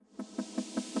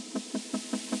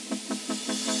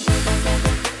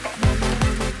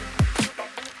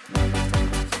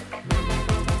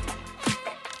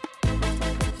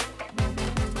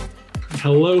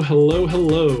Hello, hello,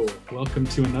 hello. Welcome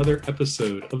to another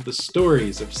episode of the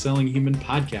Stories of Selling Human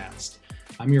podcast.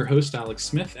 I'm your host, Alex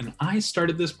Smith, and I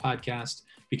started this podcast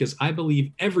because I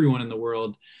believe everyone in the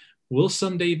world will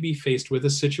someday be faced with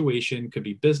a situation, could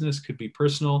be business, could be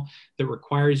personal, that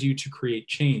requires you to create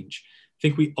change. I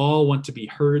think we all want to be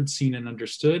heard, seen, and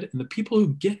understood, and the people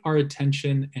who get our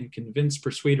attention and convince,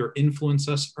 persuade, or influence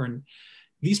us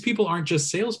these people aren't just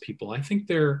salespeople. I think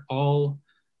they're all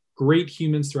great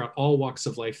humans throughout all walks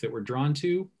of life that we're drawn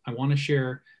to. I want to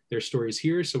share their stories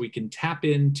here so we can tap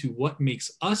into what makes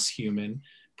us human,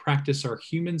 practice our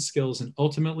human skills, and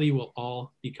ultimately we'll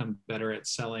all become better at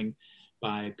selling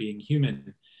by being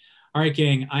human. All right,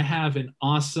 gang, I have an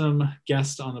awesome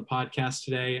guest on the podcast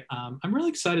today. I'm really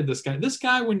excited. This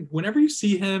guy, whenever you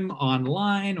see him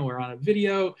online or on a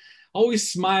video,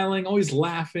 always smiling, always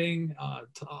laughing,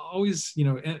 always,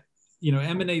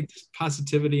 emanates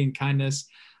positivity and kindness.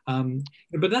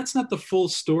 But that's not the full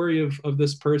story of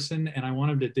this person, and I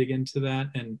wanted to dig into that.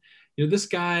 And this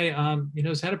guy,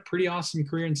 has had a pretty awesome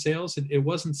career in sales. It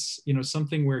wasn't,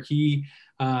 something where he,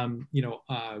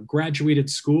 graduated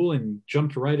school and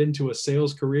jumped right into a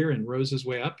sales career and rose his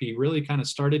way up. He really kind of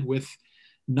started with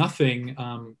nothing,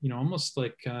 almost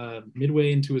like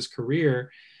midway into his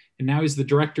career, and now he's the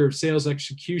director of sales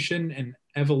execution and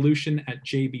evolution at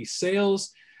JB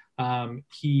Sales.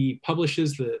 He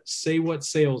publishes the Say What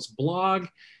Sales blog.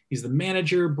 He's the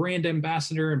manager, brand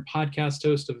ambassador, and podcast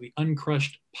host of the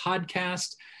Uncrushed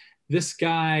podcast. This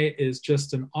guy is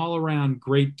just an all-around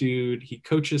great dude. He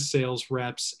coaches sales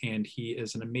reps, and he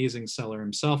is an amazing seller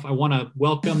himself. I want to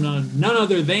welcome none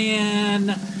other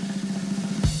than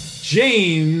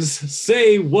James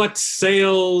Say What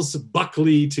Sales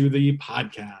Buckley to the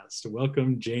podcast.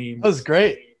 Welcome, James. That was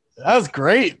great. That was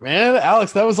great, man.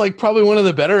 Alex, that was like probably one of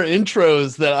the better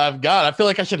intros that I've got. I feel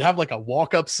like I should have like a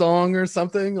walk-up song or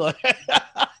something. Like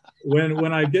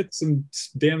when I get some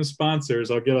damn sponsors,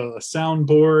 I'll get a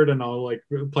soundboard and I'll like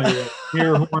play a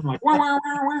air horn like wow, wow,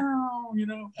 wow,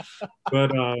 wow,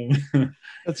 But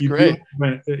that's great.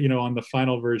 On the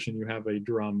final version, you have a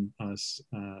drum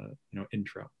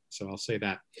intro. So I'll say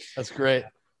that. That's great.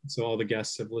 So all the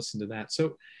guests have listened to that.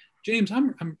 So James,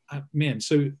 I'm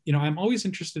always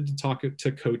interested to talk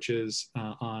to coaches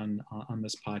on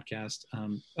this podcast.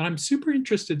 And I'm super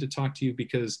interested to talk to you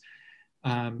because,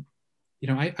 I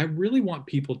really want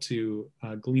people to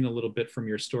glean a little bit from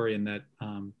your story, and that,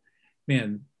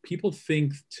 people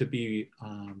think to be,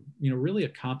 really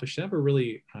accomplished, to have a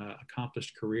really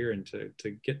accomplished career, and to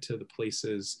get to the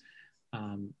places,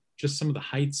 just some of the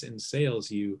heights in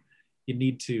sales, you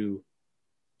need to.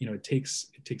 It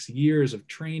takes years of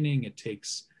training. It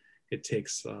takes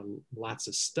lots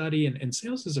of study, and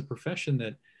sales is a profession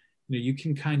that you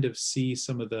can kind of see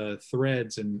some of the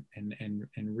threads and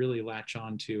really latch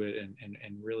onto it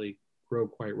and really grow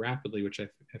quite rapidly, which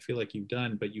I feel like you've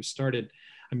done. But you started,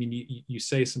 you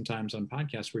say sometimes on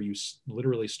podcasts where you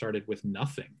literally started with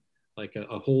nothing, like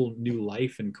a whole new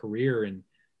life and career and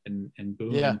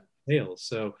boom, yeah. Sales.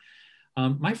 So.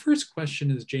 My first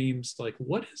question is, James, like,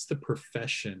 what has the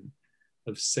profession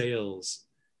of sales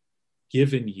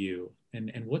given you,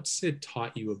 and what's it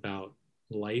taught you about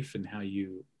life and how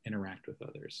you interact with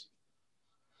others?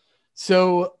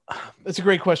 So that's a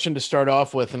great question to start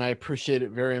off with, and I appreciate it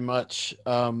very much.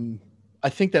 I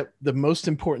think that the most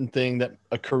important thing that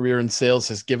a career in sales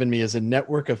has given me is a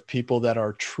network of people that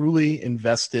are truly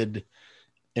invested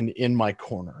in my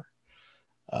corner.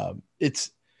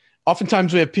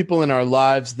 Oftentimes we have people in our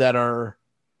lives that are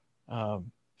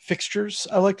fixtures,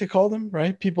 I like to call them,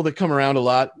 right? People that come around a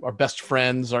lot, our best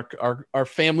friends, our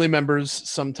family members,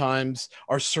 sometimes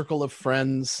our circle of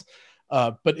friends.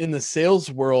 But in the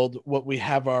sales world, what we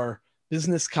have are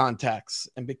business contacts.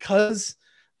 And because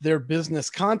they're business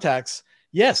contacts,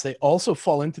 yes, they also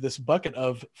fall into this bucket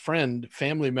of friend,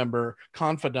 family member,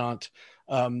 confidant,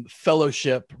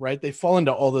 fellowship, right? They fall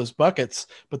into all those buckets,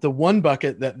 but the one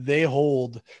bucket that they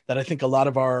hold that I think a lot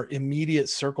of our immediate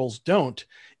circles don't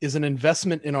is an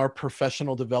investment in our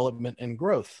professional development and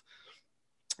growth.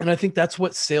 And I think that's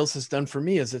what sales has done for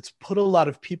me, is it's put a lot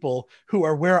of people who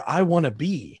are where I want to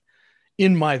be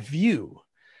in my view.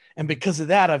 And because of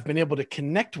that, I've been able to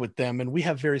connect with them, and we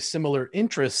have very similar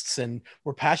interests, and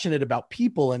we're passionate about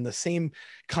people and the same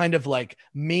kind of like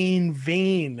main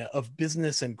vein of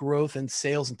business and growth and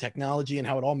sales and technology and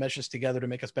how it all meshes together to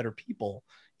make us better people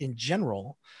in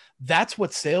general. That's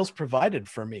what sales provided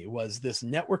for me, was this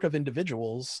network of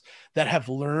individuals that have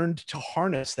learned to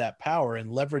harness that power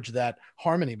and leverage that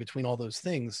harmony between all those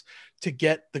things to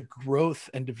get the growth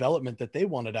and development that they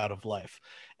wanted out of life.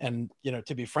 And,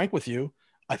 to be frank with you,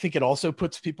 I think it also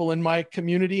puts people in my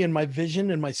community and my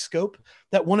vision and my scope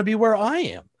that want to be where I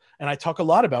am. And I talk a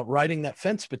lot about riding that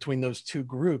fence between those two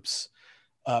groups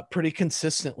pretty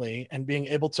consistently, and being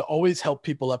able to always help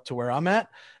people up to where I'm at,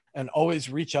 and always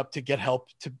reach up to get help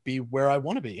to be where I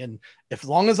want to be. And as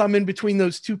long as I'm in between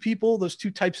those two people, those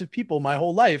two types of people my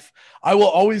whole life, I will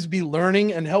always be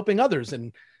learning and helping others.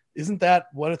 And isn't that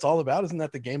what it's all about? Isn't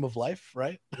that the game of life,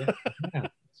 right? Yeah,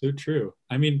 so true.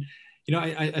 I mean,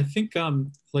 I think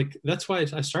like that's why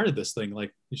I started this thing.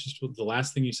 Like, it's just the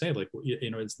last thing you say, like,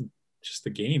 it's just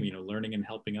the game, learning and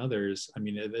helping others. I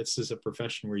mean, this is a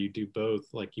profession where you do both.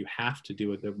 Like, you have to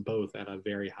do it both at a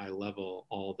very high level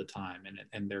all the time,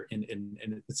 and they're and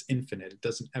it's infinite. It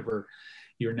doesn't ever,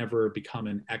 you're never become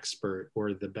an expert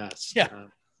or the best. Yeah.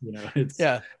 It's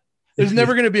There's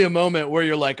never going to be a moment where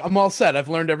you're like, I'm all set. I've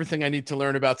learned everything I need to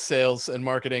learn about sales and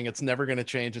marketing. It's never going to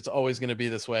change. It's always going to be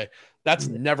this way. That's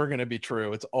never going to be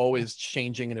true. It's always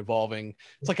changing and evolving.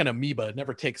 It's like an amoeba. It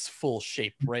never takes full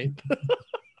shape, right?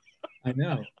 I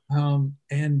know.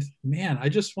 And man, I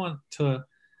just want to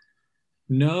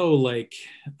know, like,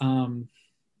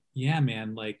 yeah,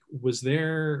 man, like, was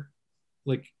there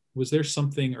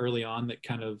something early on that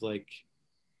kind of like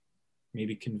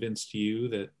maybe convinced you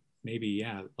that maybe,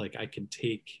 yeah, like I can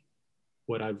take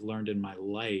what I've learned in my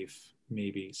life,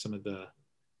 maybe some of the,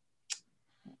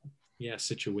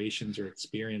 situations or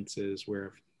experiences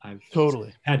where I've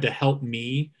totally had to help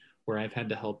me, where I've had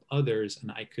to help others,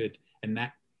 and I could, and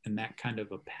that kind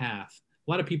of a path. A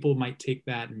lot of people might take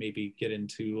that and maybe get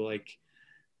into like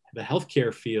the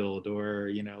healthcare field,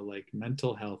 or, like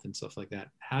mental health and stuff like that.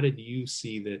 How did you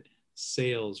see that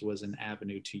sales was an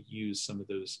avenue to use some of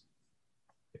those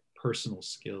personal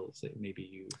skills that maybe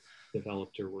you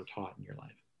developed or were taught in your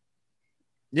life?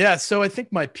 Yeah, so I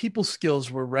think my people skills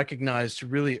were recognized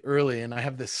really early, and I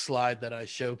have this slide that I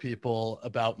show people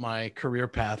about my career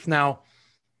path. Now,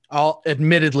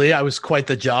 admittedly, I was quite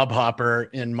the job hopper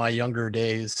in my younger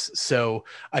days. So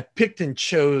I picked and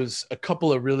chose a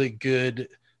couple of really good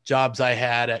jobs I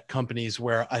had at companies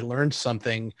where I learned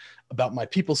something about my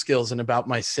people skills and about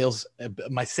my sales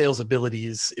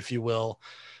abilities, if you will.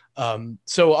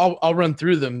 So I'll run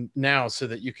through them now so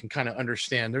that you can kind of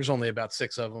understand. There's only about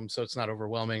 6 of them, so it's not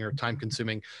overwhelming or time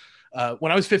consuming.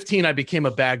 When I was 15, I became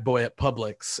a bag boy at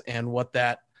Publix. And what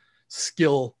that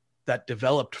skill that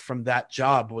developed from that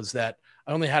job was that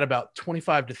I only had about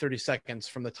 25 to 30 seconds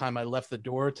from the time I left the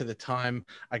door to the time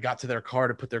I got to their car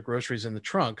to put their groceries in the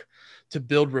trunk to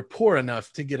build rapport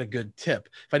enough to get a good tip.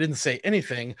 If I didn't say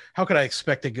anything, how could I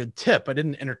expect a good tip? I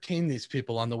didn't entertain these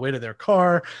people on the way to their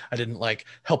car. I didn't like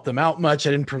help them out much.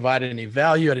 I didn't provide any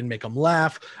value. I didn't make them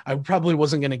laugh. I probably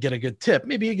wasn't going to get a good tip.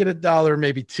 Maybe you get $1,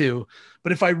 maybe 2.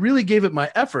 But if I really gave it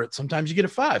my effort, sometimes you get a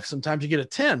 5, sometimes you get a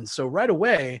 10. So right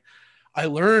away, I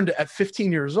learned at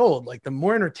 15 years old, like the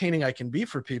more entertaining I can be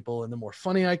for people and the more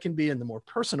funny I can be and the more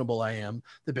personable I am,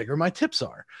 the bigger my tips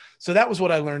are. So that was what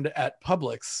I learned at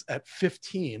Publix at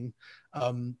 15.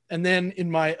 And then in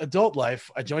my adult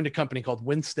life, I joined a company called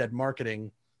Winstead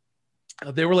Marketing.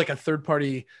 They were like a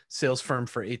third-party sales firm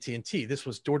for AT&T. This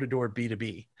was door-to-door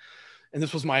B2B. And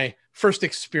this was my first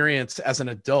experience as an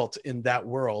adult in that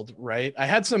world, right? I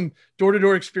had some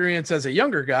door-to-door experience as a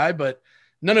younger guy, but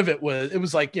none of it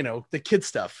was like, the kid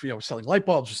stuff, selling light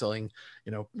bulbs or selling,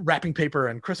 wrapping paper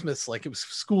and Christmas, like it was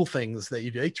school things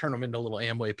that they turn them into little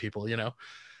Amway people,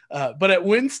 but at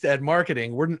Winstead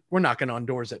Marketing, we're knocking on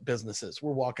doors at businesses.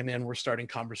 We're walking in, we're starting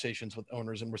conversations with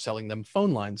owners, and we're selling them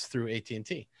phone lines through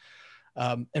AT&T.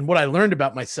 And what I learned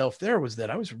about myself there was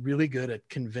that I was really good at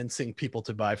convincing people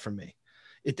to buy from me.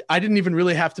 I didn't even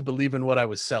really have to believe in what I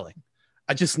was selling.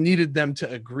 I just needed them to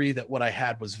agree that what I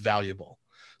had was valuable.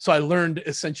 So I learned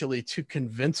essentially to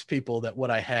convince people that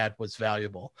what I had was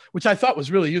valuable, which I thought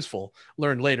was really useful.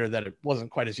 Learned later that it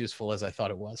wasn't quite as useful as I thought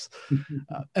it was.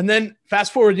 And then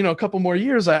fast forward, a couple more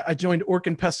years, I joined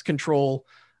Orkin Pest Control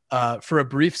for a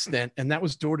brief stint, and that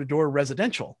was door-to-door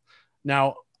residential.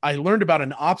 Now, I learned about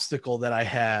an obstacle that I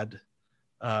had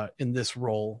in this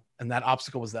role, and that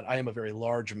obstacle was that I am a very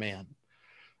large man.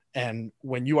 And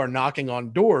when you are knocking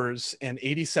on doors and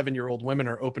 87-year-old women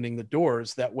are opening the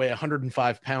doors that weigh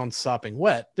 105 pounds sopping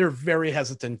wet, they're very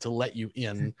hesitant to let you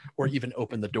in or even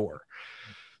open the door.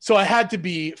 So I had to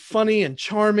be funny and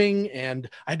charming, and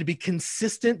I had to be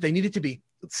consistent. They needed to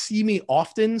see me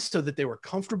often so that they were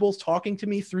comfortable talking to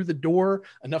me through the door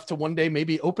enough to one day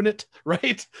maybe open it,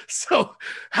 right? So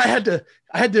I had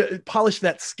to polish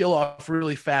that skill off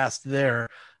really fast there.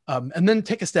 And then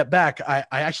take a step back. I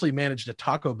actually managed a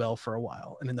Taco Bell for a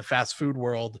while. And in the fast food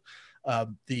world,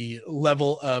 the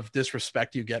level of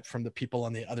disrespect you get from the people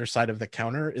on the other side of the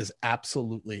counter is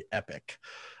absolutely epic.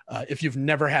 If you've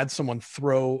never had someone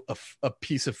throw a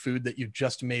piece of food that you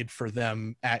just made for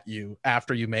them at you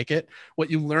after you make it, what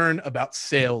you learn about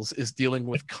sales is dealing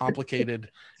with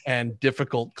complicated and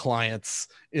difficult clients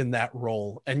in that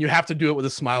role. And you have to do it with a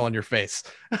smile on your face.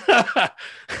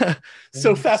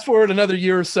 So fast forward another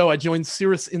year or so, I joined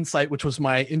Cirrus Insight, which was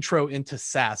my intro into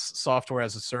SaaS, software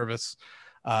as a service.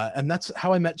 And that's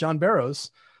how I met John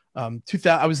Barrows.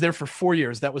 I was there for 4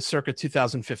 years. That was circa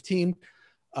 2015.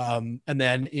 And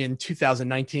then in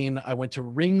 2019, I went to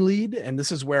Ringlead, and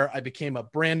this is where I became a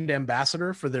brand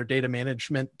ambassador for their data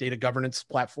management, data governance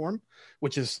platform,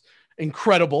 which is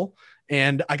incredible.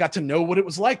 And I got to know what it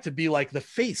was like to be like the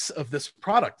face of this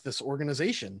product, this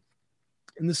organization.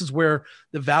 And this is where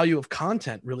the value of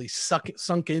content really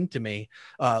sunk into me.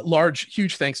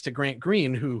 Huge thanks to Grant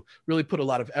Green, who really put a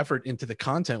lot of effort into the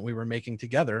content we were making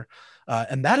together.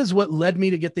 And that is what led me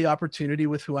to get the opportunity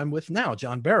with who I'm with now,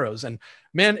 John Barrows. And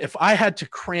man, if I had to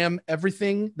cram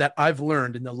everything that I've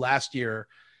learned in the last year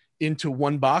into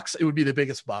one box, it would be the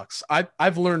biggest box.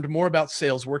 I've learned more about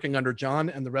sales working under John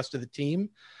and the rest of the team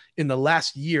in the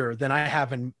last year than I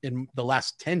have in the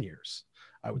last 10 years,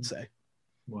 I would say.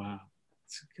 Wow.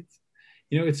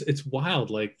 It's wild,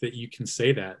 like that you can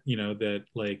say that, that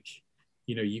like,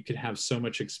 you could have so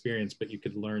much experience, but you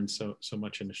could learn so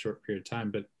much in a short period of time.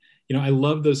 But, I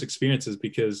love those experiences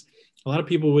because a lot of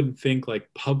people wouldn't think like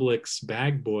Publix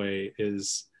bag boy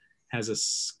has a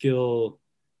skill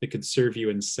that could serve you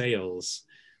in sales.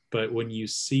 But when you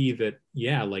see that,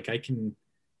 yeah, like I can,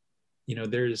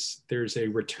 there's a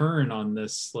return on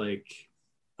this, like,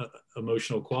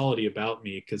 emotional quality about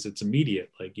me because it's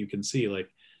immediate. Like you can see, like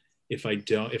if I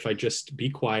just be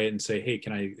quiet and say, hey,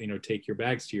 can I take your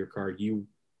bags to your car, you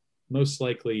most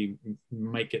likely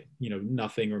might get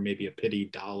nothing, or maybe a pity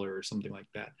dollar or something like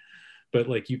that. But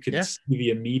like you could see the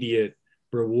immediate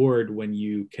reward when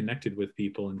you connected with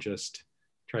people and just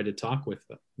tried to talk with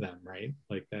them, right?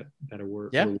 Like that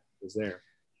reward was there.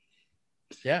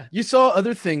 Yeah. You saw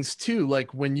other things too.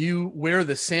 Like when you wear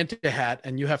the Santa hat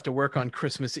and you have to work on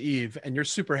Christmas Eve and you're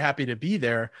super happy to be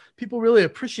there, people really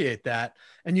appreciate that.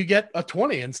 And you get a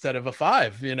 20 instead of a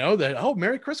 5, that, oh,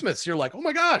 Merry Christmas. You're like, oh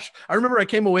my gosh. I remember I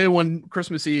came away one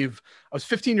Christmas Eve. I was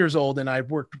 15 years old and I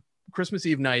worked Christmas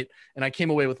Eve night and I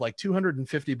came away with like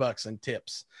 $250 in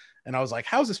tips. And I was like,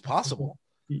 how's this possible?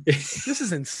 This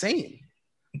is insane.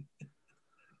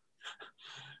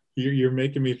 You're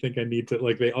making me think I need to,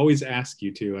 like, they always ask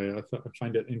you to. I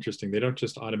find it interesting. They don't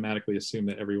just automatically assume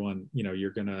that everyone,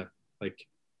 you're gonna like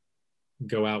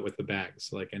go out with the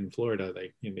bags. Like in Florida,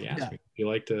 they ask me, do you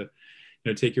like to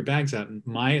take your bags out? And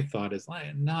my thought is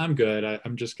like, no, I'm good.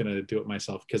 I'm just gonna do it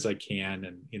myself because I can.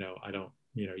 And I don't,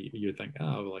 you think,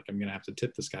 oh, like I'm gonna have to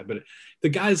tip this guy. But the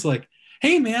guy's like,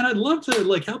 hey man, I'd love to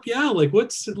like help you out. Like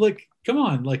what's like, come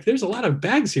on, like there's a lot of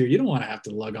bags here. You don't want to have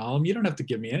to lug all them. You don't have to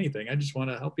give me anything. I just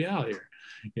want to help you out here.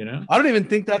 I don't even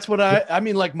think that's what I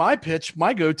mean, like my pitch,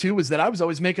 my go-to was that I was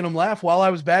always making them laugh while I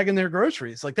was bagging their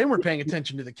groceries. Like they weren't paying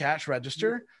attention to the cash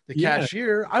register, the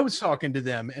cashier. I was talking to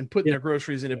them and putting their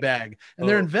groceries in a bag and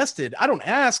they're invested. I don't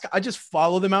ask. I just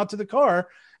follow them out to the car,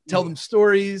 tell them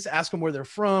stories, ask them where they're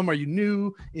from. Are you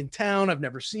new in town? I've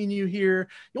never seen you here.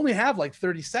 You only have like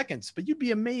 30 seconds, but you'd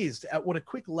be amazed at what a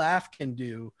quick laugh can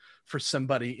do for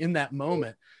somebody in that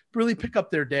moment. Really pick up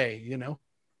their day,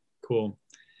 Cool.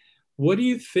 What do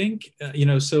you think,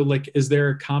 so like, is there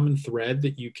a common thread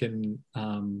that you can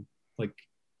like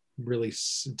really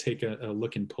take a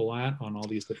look and pull at on all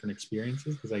these different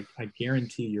experiences? Because I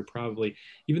guarantee you're probably,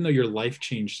 even though your life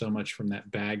changed so much from that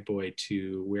bag boy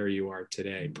to where you are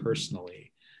today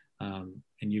personally, and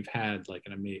you've had like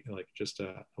an amazing, like just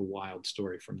a wild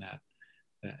story from that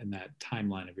and that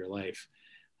timeline of your life.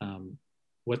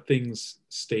 What things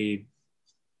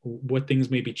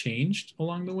maybe changed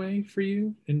along the way for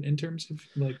you in terms of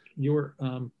like your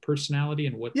personality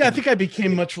and what? Yeah, I think I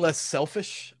became much less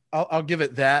selfish. I'll give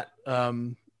it that.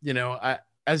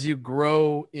 As you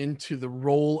grow into the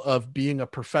role of being a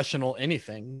professional,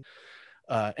 anything,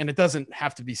 and it doesn't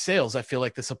have to be sales. I feel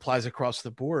like this applies across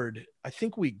the board. I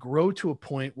think we grow to a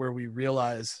point where we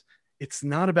realize it's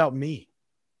not about me.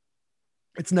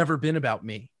 It's never been about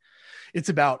me. It's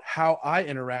about how I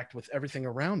interact with everything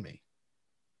around me.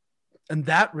 And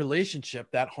that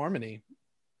relationship, that harmony,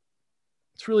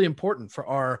 it's really important for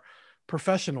our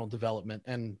professional development,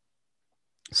 and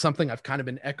something I've kind of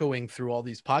been echoing through all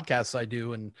these podcasts I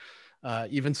do. And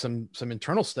even some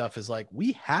internal stuff is like,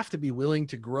 we have to be willing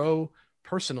to grow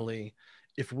personally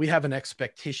if we have an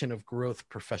expectation of growth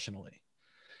professionally,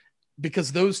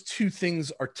 because those two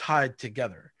things are tied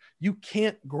together. You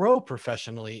can't grow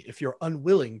professionally if you're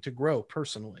unwilling to grow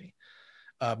personally.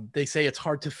 They say it's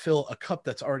hard to fill a cup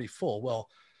that's already full. Well,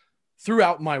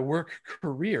 throughout my work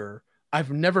career,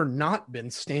 I've never not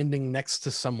been standing next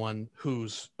to someone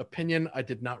whose opinion I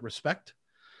did not respect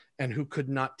and who could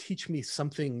not teach me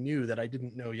something new that I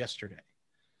didn't know yesterday.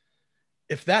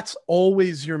 If that's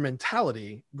always your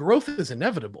mentality, growth is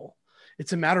inevitable.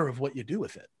 It's a matter of what you do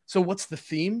with it. So what's the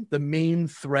theme, the main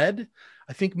thread?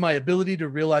 I think my ability to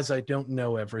realize I don't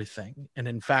know everything, and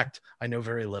in fact, I know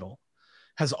very little,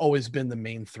 has always been the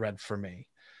main thread for me.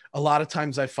 A lot of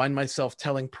times I find myself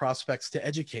telling prospects to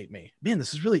educate me. Man,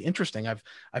 this is really interesting.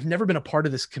 I've never been a part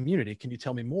of this community. Can you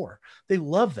tell me more? They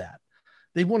love that.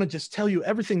 They want to just tell you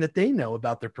everything that they know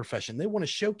about their profession. They want to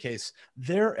showcase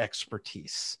their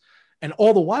expertise. And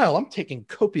all the while, I'm taking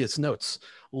copious notes,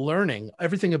 learning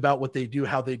everything about what they do,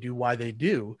 how they do, why they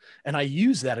do. And I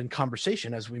use that in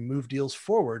conversation as we move deals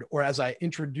forward, or as I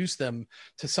introduce them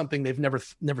to something they've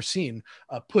never seen.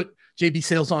 Put JB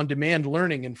Sales on Demand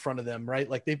learning in front of them, right?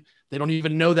 Like they don't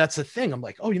even know that's a thing. I'm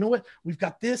like, oh, you know what? We've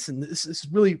got this, and this is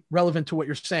really relevant to what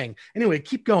you're saying. Anyway,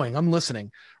 keep going. I'm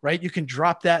listening, right? You can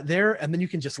drop that there, and then you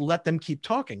can just let them keep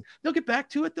talking. They'll get back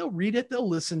to it. They'll read it. They'll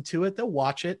listen to it. They'll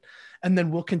watch it. And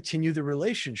then we'll continue the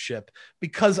relationship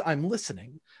because I'm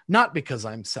listening, not because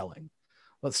I'm selling.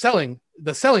 But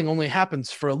the selling only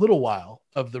happens for a little while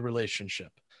of the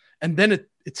relationship. And then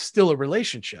it's still a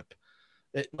relationship.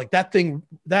 Like that thing,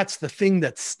 that's the thing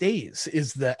that stays,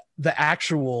 is the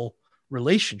actual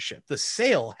relationship. The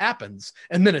sale happens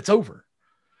and then it's over.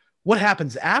 What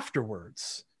happens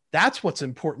afterwards? That's what's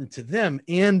important to them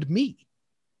and me.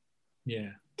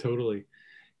 Yeah, totally.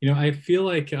 I feel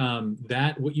like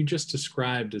that what you just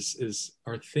described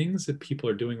are things that people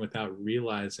are doing without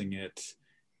realizing it,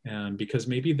 because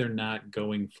maybe they're not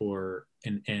going for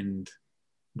an end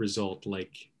result,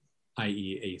 like,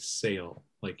 i.e. a sale,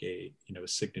 like a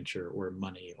signature or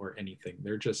money or anything.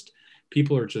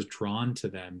 People are just drawn to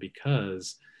them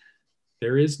because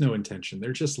there is no intention.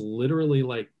 They're just literally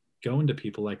like going to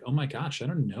people like, oh my gosh, I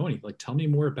don't know anything. Like, tell me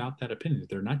more about that opinion.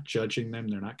 They're not judging them.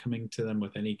 They're not coming to them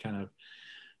with any kind of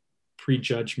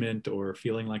prejudgment or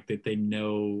feeling like that they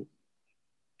know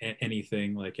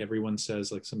anything. Like everyone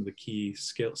says, like some of the key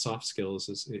soft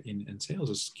skills in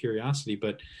sales is curiosity,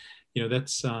 but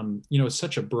that's it's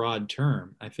such a broad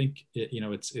term. I think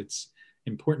it's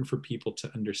important for people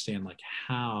to understand like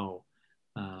how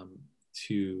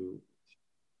to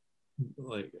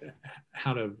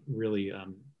really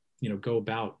go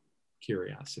about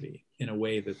curiosity in a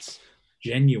way that's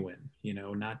genuine,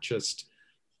 not just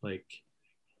like,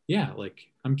 yeah, like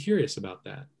I'm curious about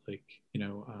that. Like,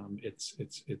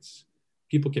 it's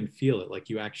people can feel it. Like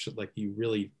you actually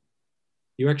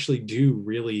do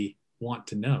really want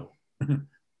to know.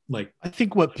 Like, I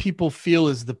think what people feel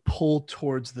is the pull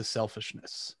towards the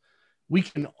selfishness. We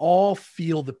can all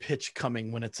feel the pitch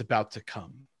coming when it's about to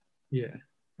come. Yeah.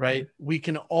 Right. We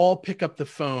can all pick up the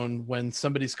phone when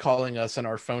somebody's calling us and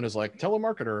our phone is like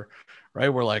telemarketer, right?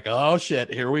 We're like, oh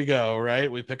shit, here we go.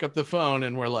 Right. We pick up the phone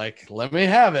and we're like, let me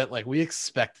have it. Like we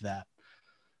expect that.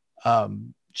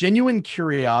 Genuine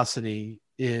curiosity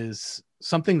is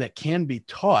something that can be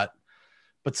taught,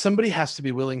 but somebody has to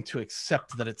be willing to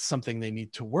accept that it's something they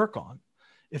need to work on.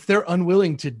 If they're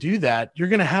unwilling to do that, you're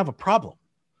going to have a problem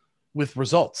with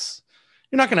results.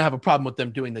 You're not going to have a problem with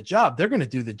them doing the job. They're going to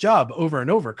do the job over and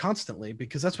over constantly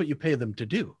because that's what you pay them to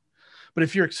do. But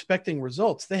if you're expecting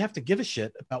results, they have to give a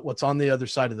shit about what's on the other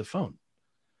side of the phone.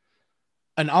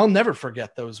 And I'll never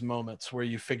forget those moments where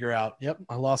you figure out, yep,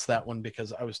 I lost that one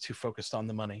because I was too focused on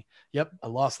the money. Yep, I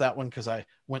lost that one because I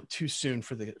went too soon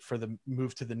for the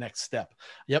move to the next step.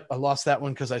 Yep, I lost that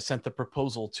one because I sent the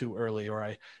proposal too early, or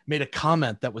I made a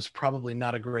comment that was probably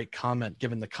not a great comment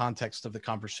given the context of the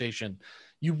conversation.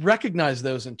 You recognize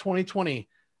those in 2020.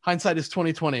 Hindsight is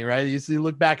 2020, right? You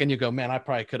look back and you go, man, I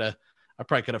probably could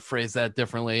have phrased that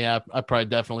differently. Yeah, I probably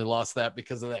definitely lost that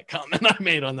because of that comment I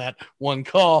made on that one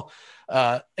call.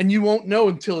 And you won't know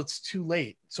until it's too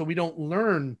late. So we don't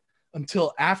learn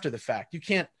until after the fact. You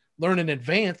can't learn in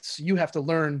advance. You have to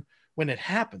learn when it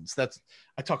happens.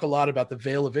 I talk a lot about the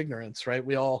veil of ignorance, right?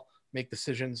 We all make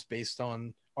decisions based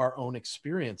on our own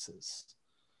experiences.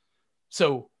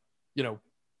 So,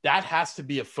 that has to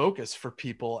be a focus for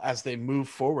people as they move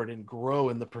forward and grow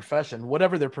in the profession,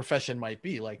 whatever their profession might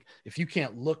be. Like if you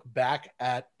can't look back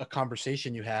at a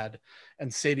conversation you had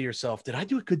and say to yourself, did I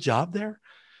do a good job there?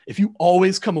 If you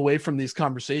always come away from these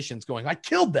conversations going, I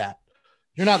killed that,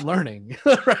 you're not learning,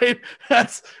 right?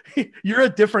 You're a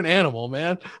different animal,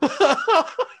 man. Yeah,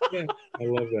 I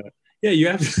love that. Yeah, you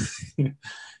have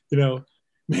to,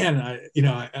 man,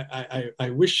 I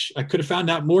wish I could have found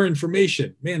out more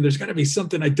information. Man, there's got to be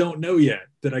something I don't know yet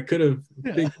that I could have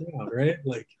figured out, right?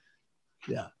 Like,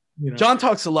 yeah. you know. John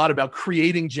talks a lot about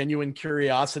creating genuine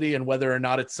curiosity and whether or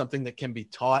not it's something that can be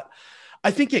taught.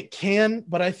 I think it can,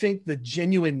 but I think the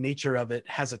genuine nature of it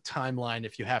has a timeline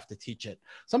if you have to teach it.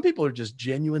 Some people are just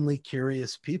genuinely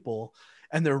curious people,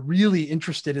 and they're really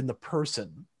interested in the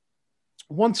person.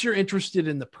 Once you're interested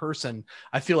in the person,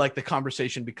 I feel like the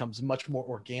conversation becomes much more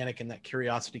organic and that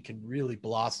curiosity can really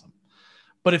blossom.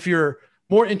 But if you're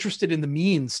more interested in the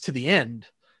means to the end,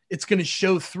 it's going to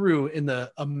show through in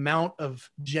the amount of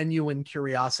genuine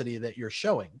curiosity that you're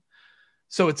showing.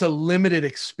 So it's a limited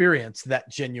experience, that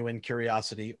genuine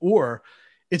curiosity, or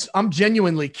I'm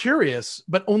genuinely curious,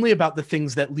 but only about the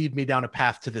things that lead me down a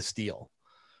path to this deal,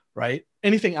 right?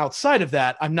 Anything outside of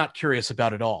that, I'm not curious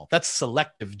about at all. That's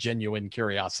selective, genuine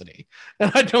curiosity.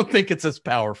 And I don't think it's as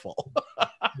powerful.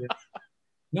 Yeah.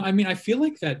 No, I mean, I feel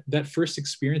like that first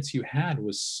experience you had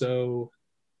was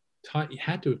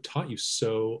had to have taught you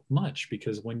so much,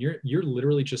 because when you're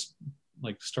literally just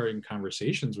like starting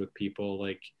conversations with people,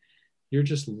 like you're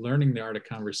just learning the art of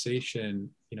conversation.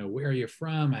 You know, where are you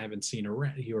from? I haven't seen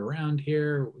you around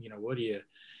here. You know, what do you,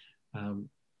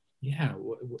 yeah.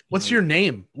 What's your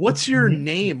name? What's your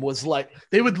name? Was like,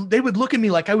 they would look at me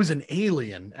like I was an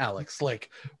alien, Alex. Like,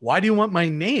 why do you want my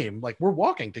name? Like, we're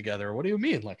walking together. What do you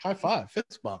mean? Like, high five,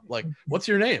 fist bump. Like, what's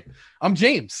your name? I'm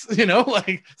James, you know,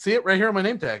 like, see it right here on my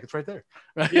name tag. It's right there.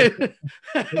 Right. Yeah.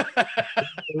 I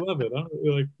love it. I'm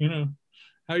like, you know,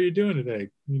 how are you doing today?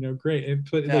 You know, great. And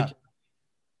but yeah. like,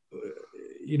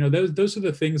 you know, those are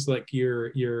the things like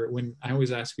when I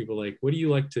always ask people, like, what do you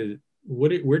like to,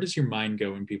 where does your mind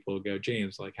go when people go,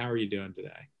 James, like, how are you doing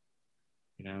today?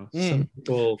 You know, some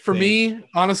people for me,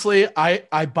 honestly,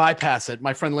 I bypass it.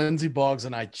 My friend Lindsay Boggs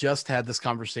and I just had this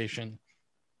conversation.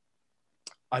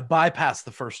 I bypass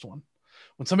the first one.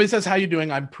 When somebody says, how you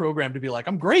doing? I'm programmed to be like,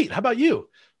 I'm great. How about you?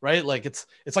 Right? Like it's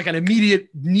like an immediate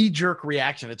knee-jerk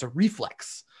reaction. It's a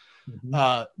reflex.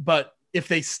 Mm-hmm. But if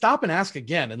they stop and ask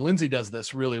again, and Lindsay does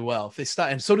this really well, if they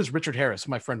stop, and so does Richard Harris,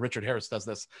 my friend Richard Harris does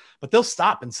this, but they'll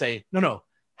stop and say, no,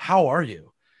 how are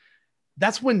you?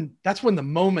 That's when the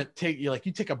moment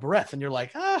you take a breath and you're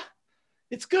like,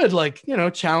 it's good. Like, you know,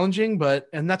 challenging,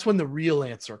 and that's when the real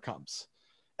answer comes.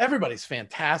 Everybody's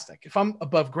fantastic. If I'm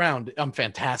above ground, I'm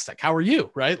fantastic. How are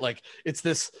you? Right? Like it's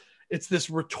this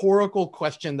rhetorical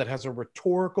question that has a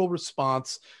rhetorical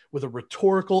response with a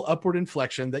rhetorical upward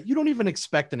inflection that you don't even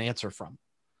expect an answer from.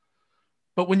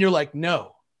 But when you're like,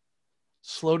 no,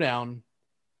 slow down.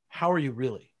 How are you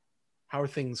really? How are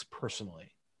things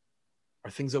personally?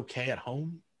 Are things okay at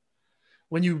home?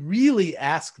 When you really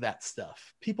ask that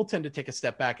stuff, people tend to take a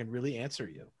step back and really answer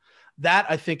you. That,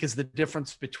 I think, is the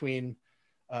difference between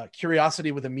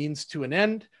curiosity with a means to an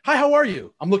end. Hi, how are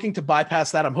you? I'm looking to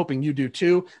bypass that. I'm hoping you do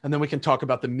too. And then we can talk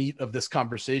about the meat of this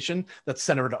conversation that's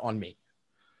centered on me.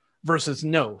 Versus,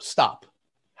 no, stop.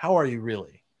 How are you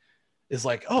really? Is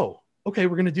like, oh, okay,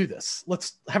 we're going to do this.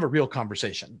 Let's have a real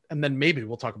conversation. And then maybe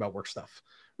we'll talk about work stuff.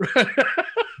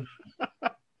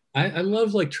 I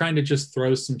love like trying to just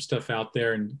throw some stuff out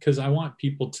there, and because I want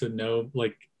people to know,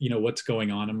 like, you know, what's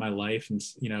going on in my life. And,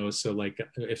 you know, so like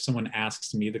if someone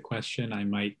asks me the question, I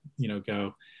might, you know,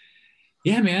 go,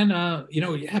 yeah, man, you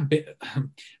know, yeah.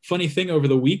 Funny thing, over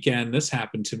the weekend, this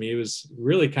happened to me. It was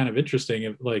really kind of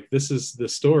interesting. Like, this is the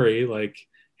story. Like,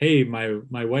 hey, my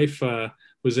wife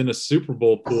was in a Super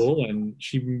Bowl pool, and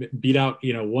she beat out,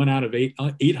 you know, 1 out of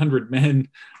 800 men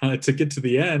to get to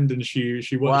the end, and she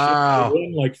won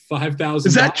like $5,000.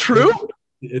 Is that true?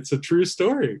 It's a true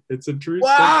story. It's a true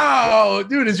story. Wow,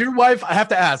 dude, is your wife? I have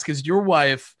to ask, is your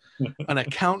wife an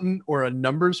accountant or a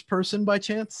numbers person by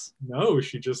chance? No,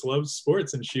 she just loves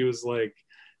sports, and she was like,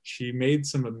 she made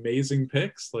some amazing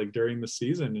picks like during the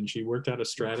season, and she worked out a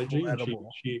strategy. Incredible.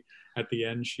 And she at the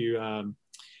end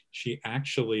she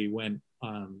actually went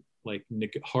like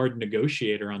hard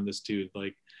negotiator on this dude.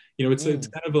 Like, you know, it's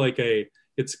kind of like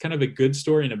it's kind of a good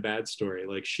story and a bad story.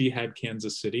 Like, she had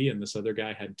Kansas City and this other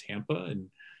guy had Tampa, and,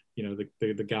 you know,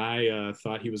 the guy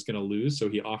thought he was going to lose, so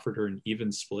he offered her an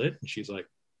even split, and she's like,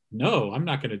 no, I'm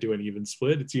not going to do an even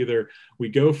split. It's either we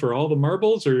go for all the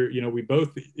marbles, or, you know, we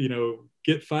both, you know,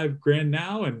 get $5,000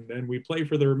 now and we play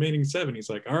for the remaining 7. He's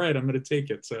like, all right, I'm going to take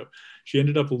it. So she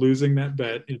ended up losing that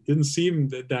bet. It didn't seem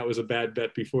that was a bad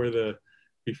bet before the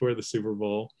Super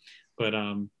Bowl, but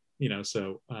you know,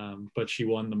 so but she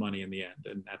won the money in the end,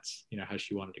 and that's, you know, how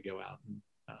she wanted to go out. And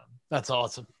that's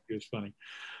awesome. It was funny.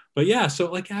 But yeah, so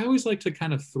like I always like to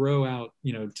kind of throw out,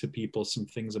 you know, to people some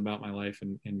things about my life,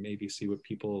 and maybe see what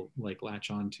people like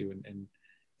latch onto, and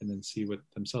then see what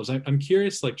themselves. I'm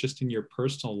curious, like just in your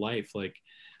personal life, like,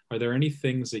 are there any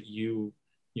things that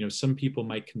some people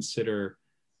might consider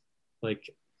like,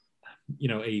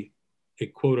 a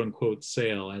quote unquote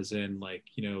sale, as in like,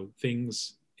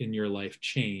 things in your life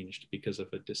changed because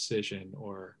of a decision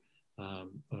or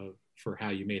for how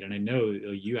you made it. And I know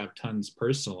you have tons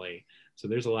personally, so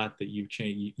there's a lot that you've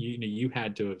changed. You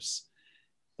had to have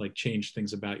like changed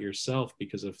things about yourself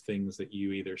because of things that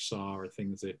you either saw or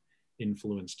things that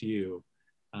influenced you.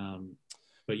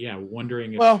 But yeah,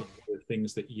 wondering if there are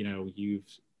things that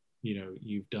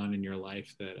you've done in your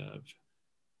life that have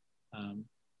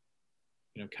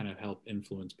kind of help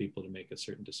influence people to make a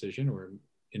certain decision, or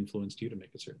influenced you to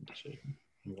make a certain decision.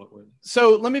 And what were they?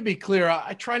 So let me be clear.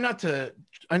 I try not to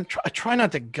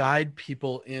guide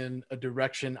people in a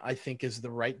direction I think is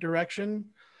the right direction.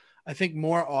 I think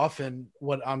more often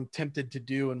what I'm tempted to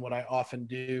do, and what I often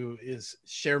do, is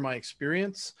share my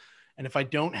experience. And if I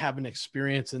don't have an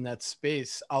experience in that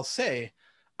space, I'll say,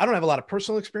 I don't have a lot of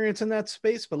personal experience in that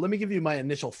space, but let me give you my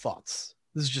initial thoughts.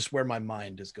 This is just where my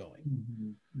mind is going.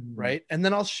 Mm-hmm. Right? And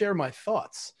then I'll share my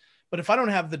thoughts. But if I don't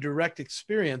have the direct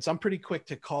experience, I'm pretty quick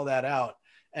to call that out.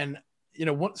 And,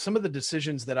 some of the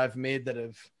decisions that I've made that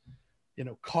have,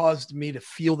 caused me to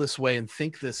feel this way and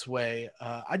think this way,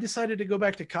 I decided to go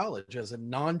back to college as a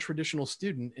non-traditional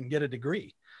student and get a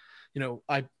degree.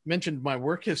 I mentioned my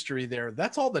work history there.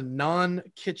 That's all the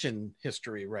non-kitchen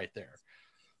history right there.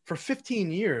 For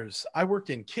 15 years, I worked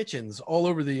in kitchens all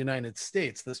over the United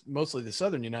States, mostly the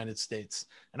Southern United States,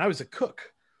 and I was a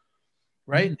cook,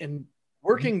 right? Mm-hmm. And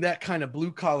working that kind of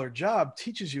blue collar job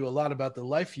teaches you a lot about the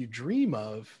life you dream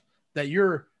of that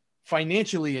you're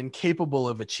financially incapable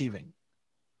of achieving,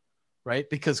 right?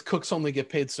 Because cooks only get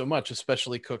paid so much,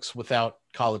 especially cooks without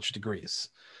college degrees.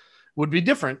 Would be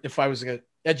different if I was an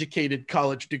educated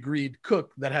college degreed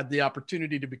cook that had the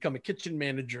opportunity to become a kitchen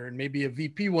manager and maybe a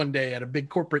VP one day at a big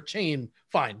corporate chain.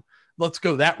 Fine, let's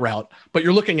go that route. But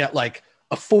you're looking at like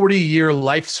a 40-year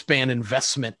lifespan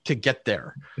investment to get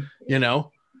there,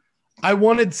 I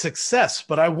wanted success,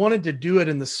 but I wanted to do it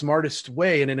in the smartest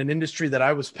way and in an industry that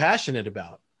I was passionate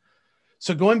about.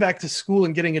 So going back to school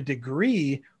and getting a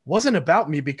degree wasn't about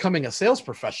me becoming a sales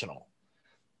professional.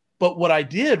 But what I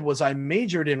did was I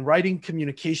majored in writing,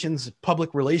 communications,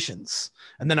 public relations,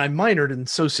 and then I minored in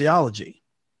sociology.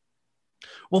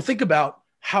 Well, think about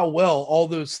how well all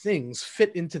those things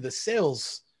fit into the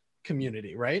sales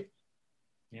community, right?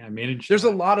 Yeah, I managed. There's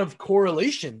a lot of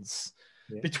correlations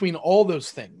between all those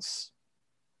things.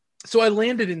 So I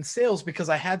landed in sales because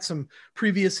I had some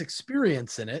previous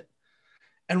experience in it.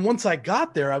 And once I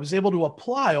got there, I was able to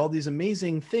apply all these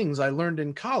amazing things I learned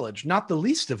in college, not the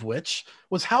least of which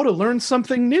was how to learn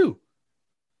something new.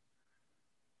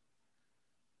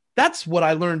 That's what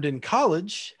I learned in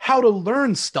college, how to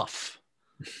learn stuff.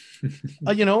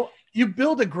 You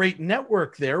build a great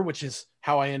network there, which is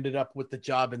how I ended up with the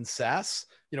job in SaaS.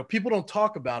 People don't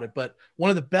talk about it, but one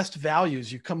of the best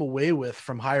values you come away with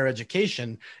from higher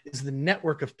education is the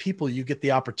network of people you get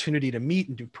the opportunity to meet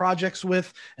and do projects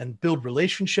with and build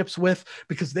relationships with,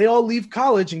 because they all leave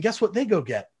college and guess what they go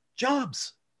get?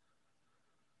 Jobs.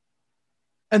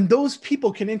 And those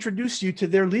people can introduce you to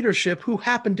their leadership who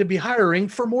happen to be hiring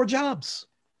for more jobs.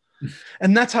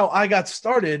 And that's how I got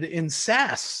started in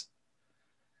SaaS.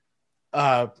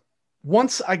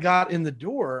 Once I got in the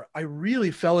door, I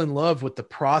really fell in love with the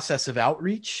process of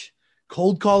outreach.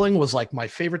 Cold calling was like my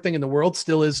favorite thing in the world,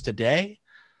 still is today.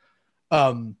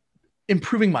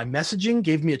 Improving my messaging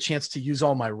gave me a chance to use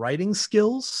all my writing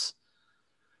skills.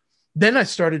 Then I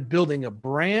started building a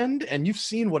brand, and you've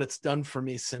seen what it's done for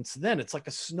me since then. It's like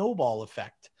a snowball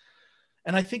effect.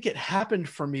 And I think it happened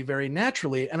for me very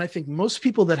naturally. And I think most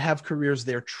people that have careers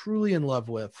they're truly in love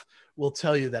with will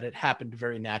tell you that it happened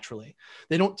very naturally.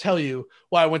 They don't tell you,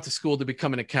 well, I went to school to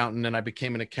become an accountant and I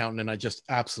became an accountant and I just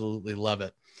absolutely love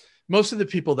it. Most of the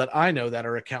people that I know that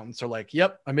are accountants are like,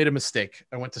 yep, I made a mistake.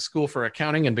 I went to school for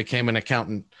accounting and became an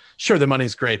accountant. Sure, the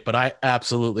money's great, but I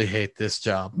absolutely hate this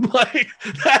job. Like,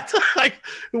 that's like,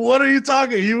 what are you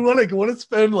talking? You want to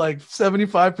spend like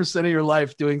 75% of your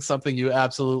life doing something you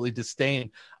absolutely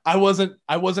disdain. I wasn't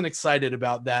excited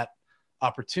about that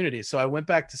opportunity. So I went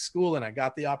back to school and I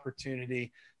got the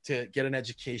opportunity to get an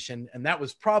education. And that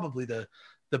was probably the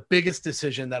biggest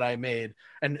decision that I made.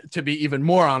 And to be even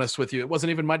more honest with you, it wasn't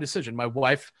even my decision. My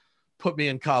wife put me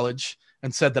in college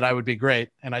and said that I would be great.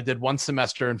 And I did one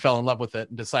semester and fell in love with it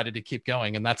and decided to keep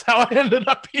going. And that's how I ended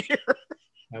up here.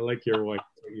 I like your wife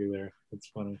put you there. That's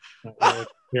funny. My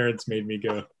parents made me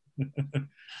go.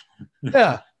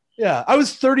 Yeah. I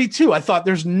was 32. I thought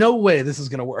there's no way this is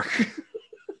going to work.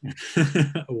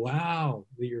 Wow,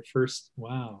 your first,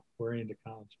 wow, we're into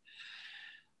college.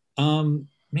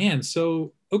 Man,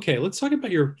 so okay, let's talk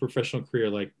about your professional career.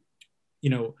 Like, you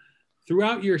know,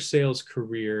 throughout your sales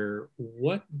career,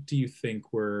 what do you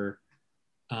think were,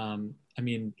 I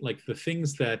mean, like the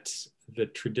things that the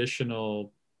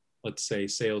traditional, let's say,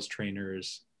 sales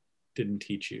trainers didn't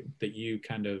teach you that you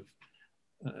kind of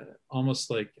almost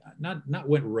like not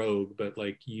went rogue, but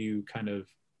like you kind of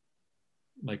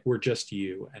like were just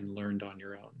you and learned on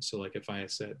your own. So like if I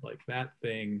said like that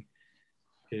thing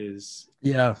is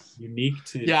Yeah. unique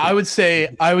Yeah, I would say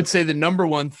the number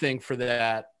one thing for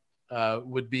that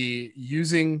would be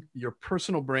using your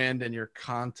personal brand and your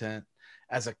content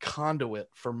as a conduit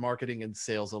for marketing and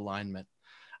sales alignment.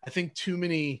 I think too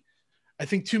many I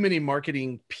think too many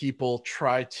marketing people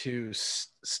try to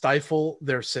stifle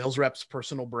their sales reps'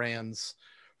 personal brands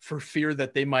for fear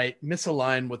that they might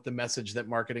misalign with the message that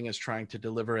marketing is trying to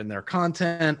deliver in their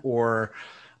content, or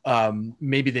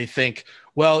maybe they think,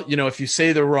 well, if you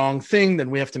say the wrong thing, then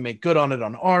we have to make good on it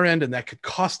on our end, and that could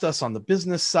cost us on the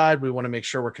business side. We want to make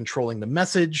sure we're controlling the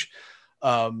message.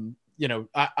 I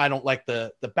don't like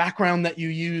the background that you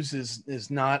use is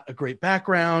not a great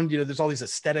background. There's all these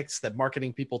aesthetics that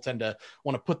marketing people tend to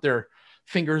want to put their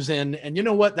fingers in. And you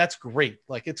know what? That's great.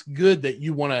 Like, it's good that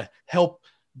you want to help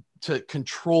to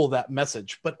control that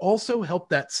message, but also help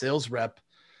that sales rep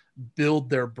build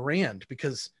their brand,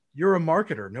 because you're a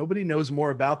marketer. Nobody knows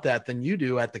more about that than you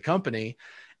do at the company.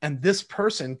 And this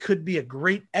person could be a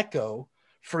great echo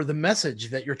for the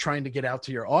message that you're trying to get out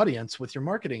to your audience with your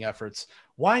marketing efforts.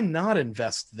 Why not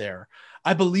invest there?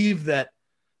 I believe that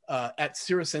at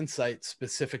Cirrus Insight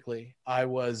specifically, I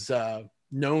was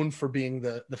known for being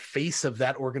the face of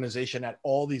that organization at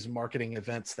all these marketing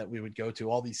events that we would go to,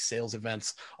 all these sales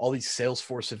events, all these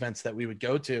Salesforce events that we would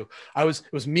go to. It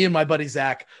was me and my buddy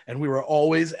Zach, and we were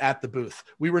always at the booth.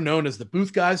 We were known as the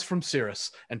booth guys from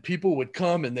Cirrus, and people would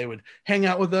come and they would hang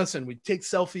out with us, and we'd take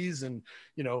selfies and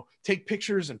take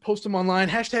pictures and post them online,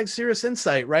 hashtag Cirrus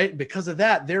Insight, right? Because of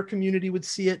that, their community would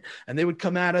see it and they would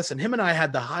come at us. And him and I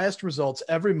had the highest results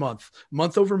every month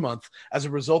over month, as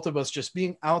a result of us just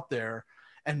being out there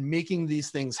and making these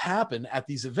things happen at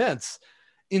these events,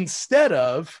 instead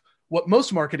of what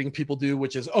most marketing people do,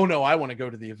 which is, oh no, I want to go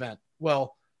to the event.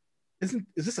 Well, is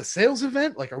this a sales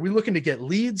event? Like, are we looking to get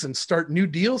leads and start new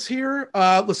deals here?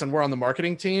 Listen, we're on the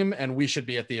marketing team and we should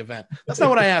be at the event. That's not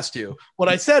what I asked you. What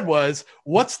I said was,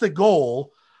 what's the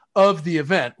goal of the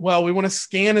event? Well, we want to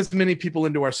scan as many people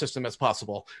into our system as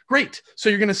possible. Great. So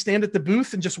you're going to stand at the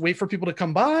booth and just wait for people to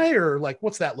come by, or like,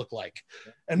 what's that look like?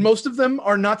 And most of them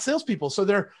are not salespeople. So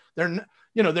they're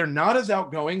not as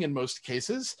outgoing in most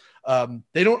cases.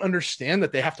 They don't understand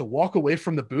that they have to walk away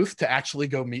from the booth to actually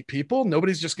go meet people.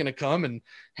 Nobody's just going to come and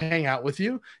hang out with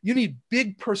you. You need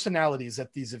big personalities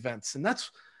at these events. And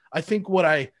that's, I think, what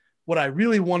I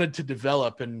really wanted to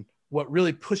develop, and what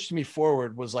really pushed me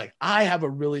forward was like, I have a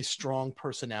really strong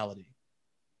personality.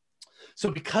 So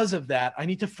because of that, I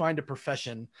need to find a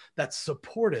profession that's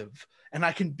supportive and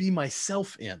I can be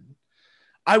myself in.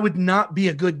 I would not be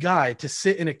a good guy to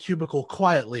sit in a cubicle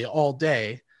quietly all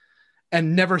day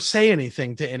and never say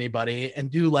anything to anybody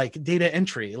and do like data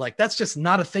entry. Like, that's just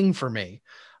not a thing for me.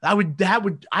 I would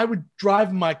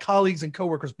drive my colleagues and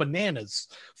coworkers bananas,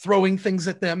 throwing things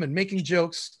at them and making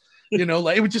jokes,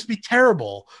 like, it would just be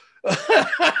terrible.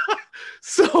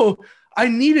 So I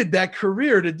needed that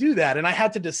career to do that. And I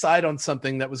had to decide on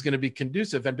something that was going to be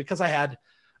conducive. And because I had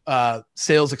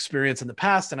sales experience in the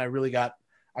past, and I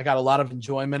got a lot of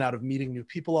enjoyment out of meeting new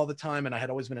people all the time, and I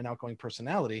had always been an outgoing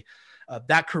personality,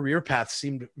 that career path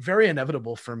seemed very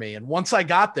inevitable for me. And once I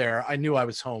got there, I knew I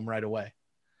was home right away.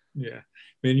 Yeah.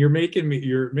 I mean, you're making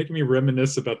me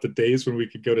reminisce about the days when we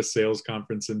could go to sales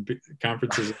conferences and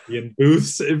be in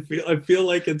booths. I feel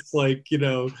like it's like,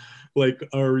 like,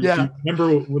 or Yeah. do you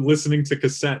remember listening to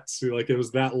cassettes? Like, it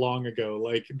was that long ago,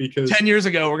 like, because 10 years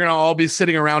ago, we're going to all be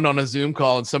sitting around on a Zoom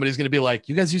call and somebody's going to be like,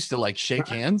 you guys used to like shake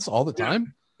hands all the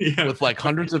time with like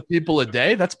hundreds of people a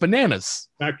day. That's bananas.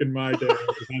 Back in my day,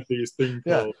 we had these things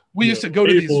called, we used to go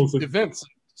to these events,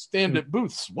 stand at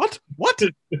booths. What?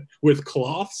 With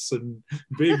cloths and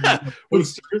big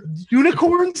posters,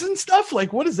 unicorns and stuff.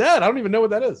 Like, what is that? I don't even know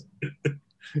what that is.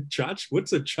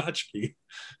 What's a tchotchke?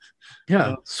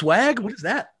 Yeah, swag. What is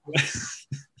that?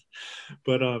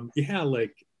 But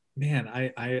like, man,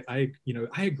 I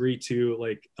agree too.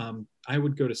 Like, I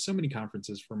would go to so many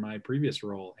conferences for my previous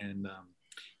role, and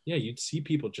you'd see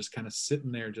people just kind of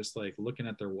sitting there, just like looking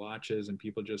at their watches, and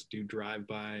people just do drive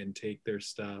by and take their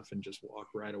stuff and just walk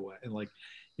right away. And like,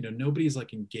 nobody's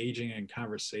like engaging in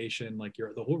conversation. Like,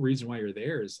 the whole reason why you're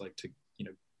there is like to,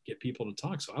 get people to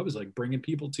talk. So I was like bringing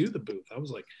people to the booth. I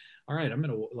was like, all right, I'm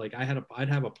gonna like I'd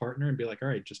have a partner and be like, all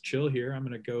right, just chill here. I'm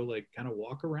gonna go like kind of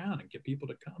walk around and get people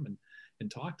to come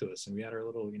and talk to us. And we had our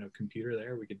little computer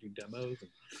there. We could do demos,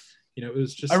 and it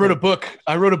was just. I wrote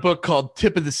a book called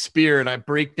Tip of the Spear, and I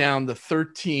break down the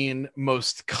 13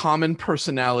 most common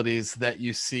personalities that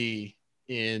you see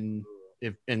in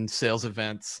sales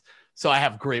events. So I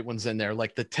have great ones in there,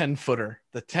 like the 10-footer.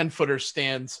 The 10-footer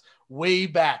stands way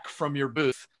back from your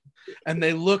booth, and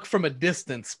they look from a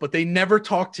distance, but they never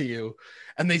talk to you.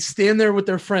 And they stand there with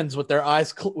their friends, with their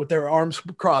with their arms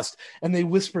crossed, and they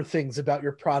whisper things about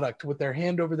your product with their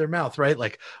hand over their mouth, right?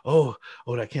 Like, oh,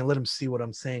 I can't let them see what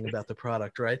I'm saying about the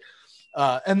product, right?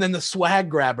 And then the swag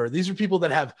grabber. These are people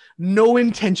that have no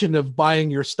intention of buying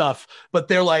your stuff, but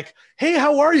they're like, hey,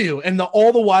 how are you? And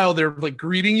all the while they're like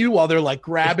greeting you while they're like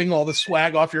grabbing all the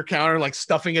swag off your counter, like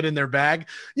stuffing it in their bag.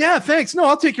 Yeah, thanks. No,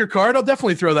 I'll take your card. I'll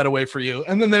definitely throw that away for you.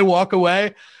 And then they walk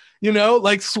away,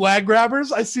 like swag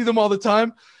grabbers. I see them all the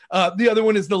time. The other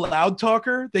one is the loud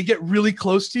talker. They get really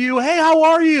close to you. Hey, how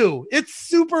are you? It's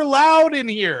super loud in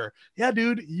here. Yeah,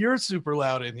 dude, you're super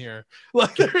loud in here.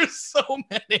 Like, there's so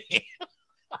many.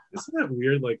 Isn't that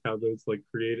weird? Like how those like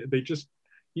created,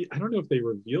 I don't know if they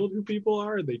revealed who people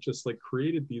are. They just like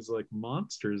created these like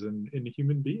monsters in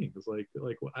human beings. Like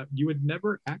you would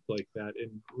never act like that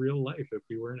in real life if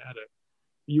we weren't at it.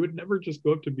 You would never just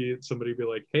go up to somebody and be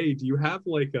like, hey, do you have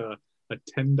like a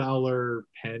 $10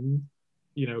 pen?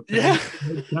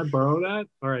 Can I borrow that?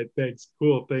 All right, thanks.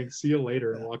 Cool, thanks. See you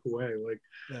later, and walk away. Like,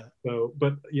 yeah. So,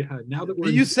 but yeah, now that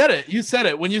you said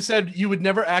it when you said you would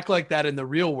never act like that in the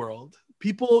real world.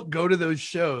 People go to those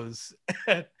shows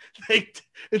and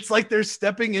it's like they're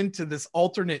stepping into this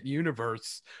alternate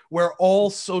universe where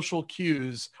all social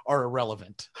cues are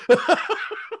irrelevant.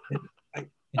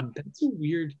 And that's a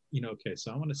weird, okay,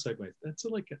 so I want to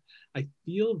segue. I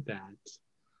feel that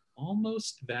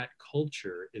almost that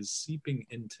culture is seeping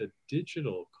into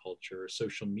digital culture,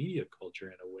 social media culture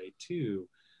in a way too,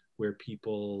 where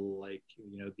people like,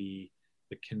 the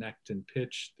connect and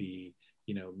pitch, the,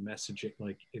 messaging,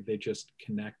 like they just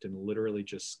connect and literally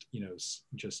just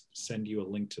send you a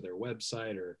link to their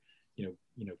website or,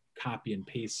 copy and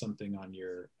paste something on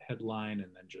your headline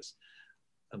and then just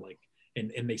like,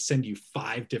 and they send you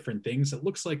 5 different things. It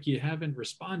looks like you haven't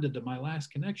responded to my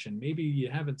last connection. Maybe you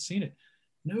haven't seen it.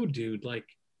 No, dude, like,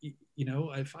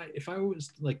 if I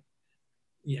was like,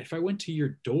 if I went to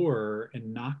your door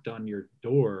and knocked on your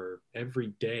door every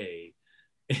day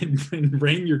and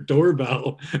rang your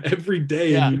doorbell every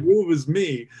day and you knew it was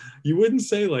me, you wouldn't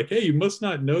say like, hey, you must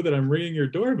not know that I'm ringing your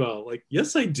doorbell. Like,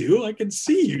 yes, I do. I can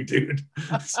see you, dude.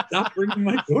 Stop ringing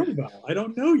my doorbell. I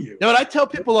don't know you. No, but I tell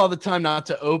people all the time not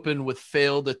to open with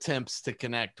failed attempts to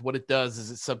connect. What it does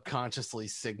is it subconsciously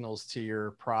signals to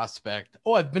your prospect,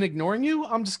 oh, I've been ignoring you.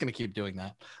 I'm just going to keep doing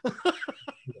that.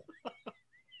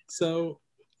 So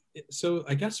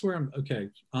I guess where I'm okay.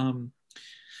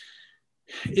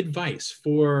 Advice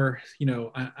for,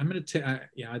 I'm going to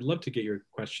I'd love to get your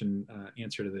question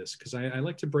answer to this, because I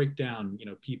like to break down,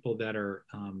 people that are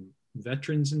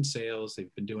veterans in sales.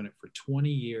 They've been doing it for 20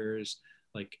 years.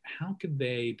 Like, how could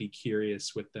they be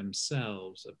curious with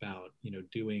themselves about,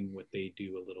 doing what they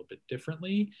do a little bit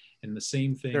differently? And the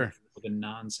same thing with a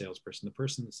non-salesperson, the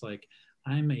person that's like,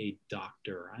 I'm a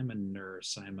doctor, I'm a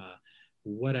nurse, I'm a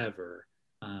whatever.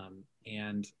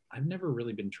 And I've never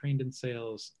really been trained in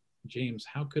sales. James,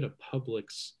 how could a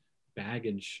Publix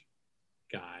bag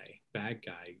guy,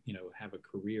 have a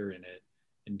career in it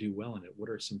and do well in it?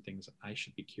 What are some things I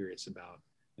should be curious about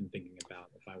and thinking about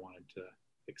if I wanted to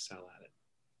excel at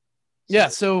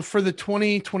it? So for the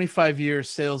 25 year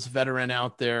sales veteran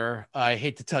out there, I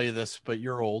hate to tell you this, but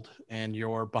you're old and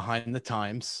you're behind the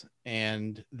times.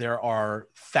 And there are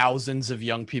thousands of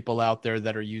young people out there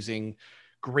that are using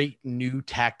great new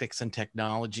tactics and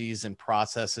technologies and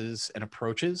processes and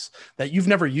approaches that you've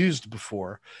never used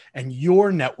before. And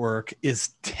your network is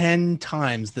 10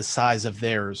 times the size of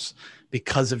theirs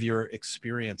because of your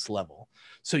experience level.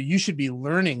 So you should be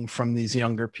learning from these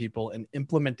younger people and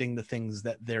implementing the things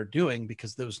that they're doing,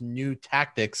 because those new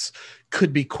tactics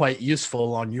could be quite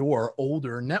useful on your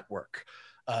older network.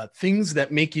 Things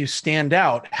that make you stand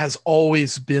out has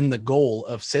always been the goal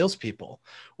of salespeople.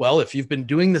 Well, if you've been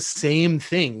doing the same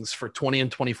things for 20 and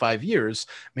 25 years,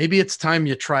 maybe it's time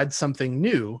you tried something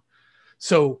new.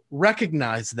 So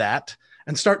recognize that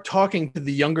and start talking to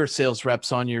the younger sales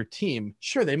reps on your team.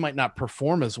 Sure, they might not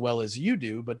perform as well as you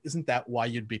do, but isn't that why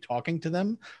you'd be talking to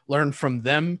them? Learn from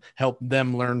them, help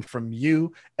them learn from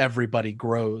you. Everybody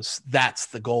grows. That's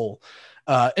the goal.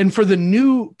 And for the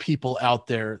new people out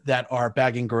there that are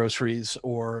bagging groceries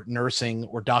or nursing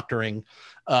or doctoring,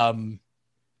 telemedicine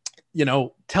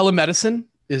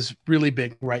is really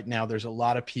big right now. There's a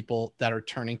lot of people that are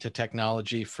turning to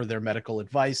technology for their medical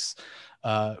advice,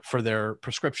 for their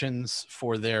prescriptions,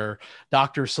 for their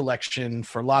doctor selection,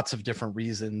 for lots of different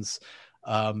reasons.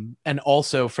 And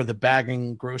also for the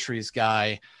bagging groceries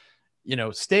guy,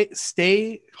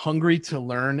 stay hungry to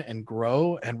learn and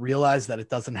grow and realize that it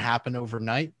doesn't happen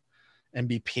overnight, and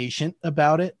be patient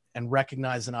about it and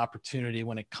recognize an opportunity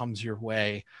when it comes your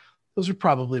way. Those are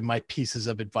probably my pieces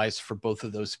of advice for both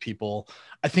of those people.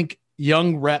 I think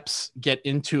young reps get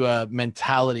into a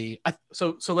mentality.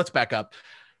 So let's back up.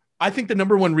 I think the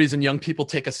number one reason young people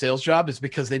take a sales job is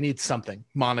because they need something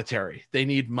monetary. They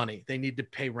need money. They need to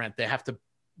pay rent. They have to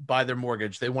buy their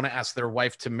mortgage. They want to ask their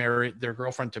wife to marry their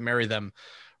girlfriend to marry them,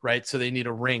 right? So they need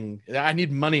a ring. I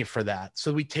need money for that.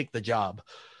 So we take the job.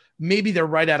 Maybe they're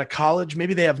right out of college.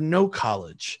 Maybe they have no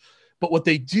college. But what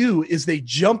they do is they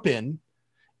jump in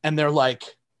and they're like,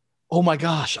 oh my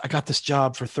gosh, I got this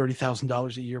job for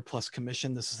 $30,000 a year plus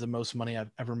commission. This is the most money I've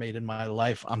ever made in my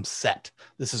life. I'm set.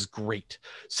 This is great.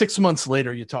 6 months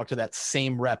later, you talk to that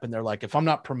same rep and they're like, if I'm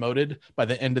not promoted by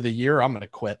the end of the year, I'm going to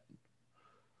quit.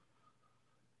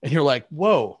 And you're like,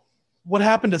 whoa, what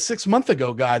happened to 6 months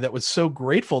ago guy that was so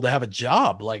grateful to have a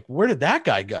job? Like, where did that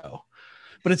guy go?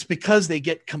 But it's because they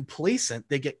get complacent,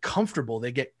 they get comfortable,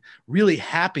 they get really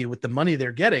happy with the money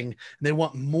they're getting, and they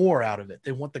want more out of it.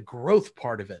 They want the growth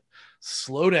part of it.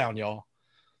 Slow down, y'all.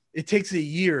 It takes a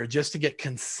year just to get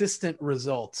consistent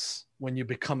results when you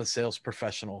become a sales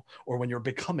professional, or when you're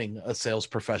becoming a sales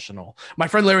professional. My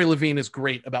friend Larry Levine is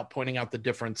great about pointing out the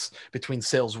difference between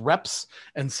sales reps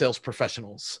and sales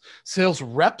professionals. Sales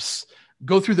reps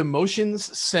go through the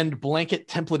motions, send blanket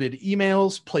templated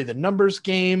emails, play the numbers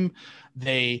game.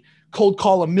 They cold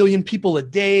call 1 million people a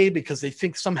day because they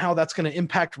think somehow that's going to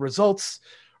impact results,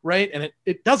 right? And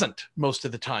it doesn't most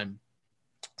of the time.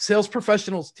 Sales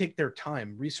professionals take their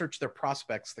time, research their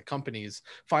prospects, the companies,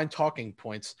 find talking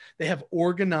points. They have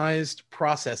organized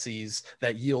processes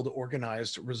that yield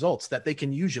organized results that they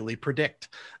can usually predict.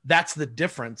 That's the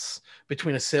difference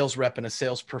between a sales rep and a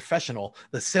sales professional.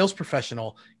 The sales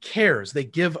professional cares. They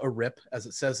give a rip, as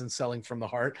it says in Selling from the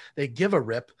Heart. They give a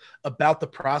rip about the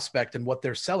prospect and what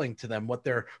they're selling to them, what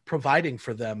they're providing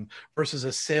for them, versus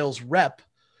a sales rep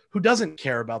who doesn't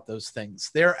care about those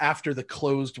things. They're after the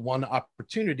closed won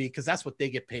opportunity because that's what they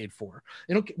get paid for.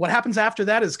 What happens after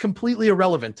that is completely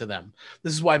irrelevant to them.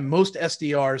 This is why most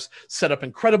SDRs set up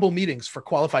incredible meetings for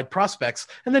qualified prospects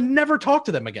and then never talk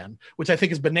to them again, which I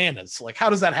think is bananas. Like, how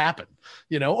does that happen?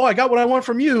 Oh, I got what I want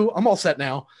from you. I'm all set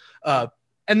now. And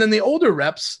then the older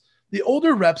reps,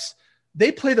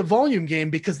 they play the volume game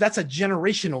because that's a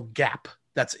generational gap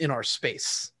that's in our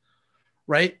space.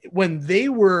 Right? When they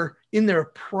were in their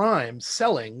prime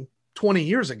selling 20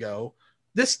 years ago,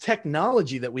 this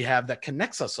technology that we have that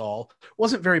connects us all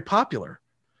wasn't very popular.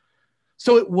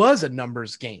 So it was a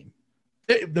numbers game.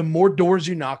 The more doors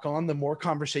you knock on, the more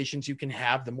conversations you can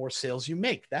have, the more sales you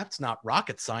make. That's not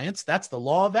rocket science. That's the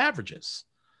law of averages.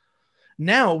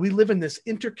 Now we live in this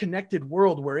interconnected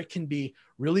world where it can be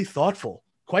really thoughtful,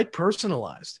 quite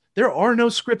personalized. There are no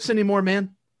scripts anymore,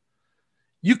 man.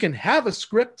 You can have a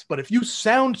script, but if you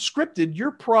sound scripted, you're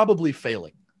probably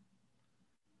failing.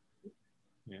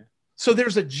 Yeah. So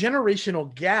there's a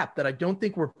generational gap that I don't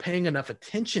think we're paying enough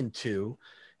attention to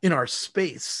in our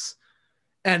space.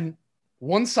 And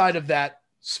one side of that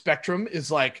spectrum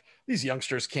is like, these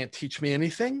youngsters can't teach me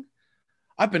anything.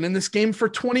 I've been in this game for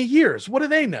 20 years. What do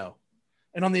they know?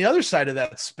 And on the other side of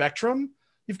that spectrum,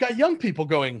 you've got young people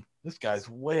going, this guy's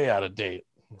way out of date.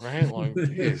 Right? Like,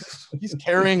 he's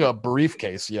carrying a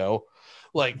briefcase, yo.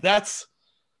 Like, that's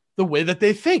the way that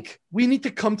they think. We need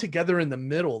to come together in the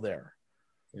middle there.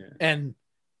 Yeah. And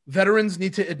veterans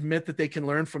need to admit that they can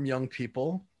learn from young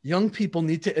people. Young people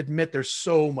need to admit there's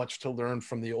so much to learn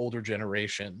from the older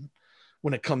generation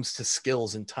when it comes to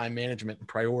skills and time management and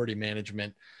priority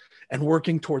management and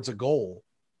working towards a goal,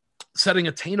 setting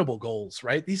attainable goals,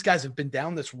 right? These guys have been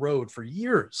down this road for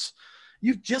years.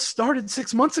 You've just started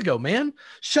 6 months ago, man.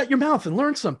 Shut your mouth and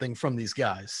learn something from these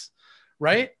guys,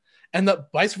 right? And the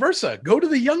vice versa. Go to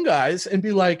the young guys and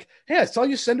be like, hey, I saw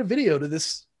you send a video to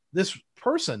this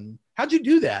person. How'd you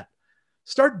do that?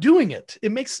 Start doing it.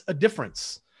 It makes a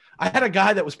difference. I had a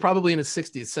guy that was probably in his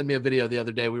 60s send me a video the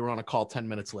other day. We were on a call 10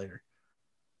 minutes later.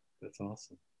 That's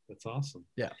awesome. That's awesome.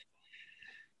 Yeah.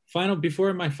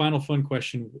 Before my final fun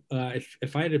question,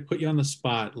 if I had to put you on the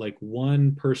spot, like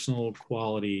one personal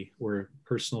quality or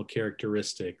personal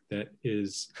characteristic that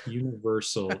is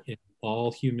universal in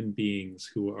all human beings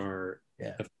who are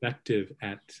Yeah. effective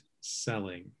at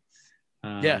selling,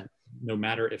 Yeah. no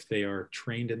matter if they are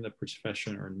trained in the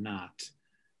profession or not,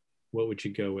 what would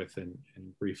you go with, and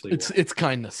briefly why? It's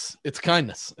kindness. It's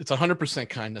kindness. It's 100%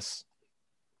 kindness.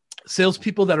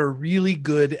 Salespeople that are really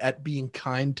good at being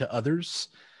kind to others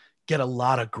get a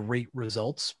lot of great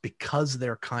results because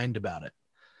they're kind about it,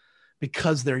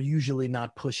 because they're usually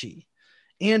not pushy,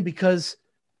 and because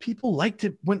people like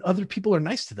it when other people are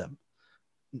nice to them.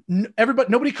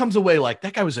 Nobody comes away like,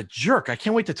 that guy was a jerk, I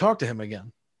can't wait to talk to him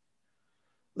again.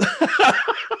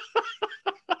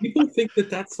 People think that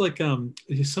that's like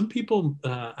some people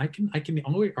I can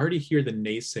already hear the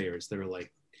naysayers that are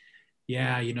like,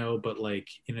 yeah, but like,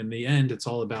 in the end it's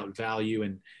all about value,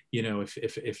 and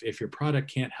if your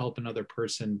product can't help another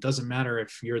person, doesn't matter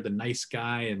if you're the nice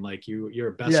guy and like you're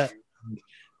a best friend,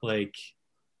 like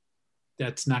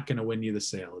that's not going to win you the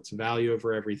sale. It's value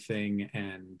over everything,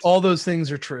 and all those things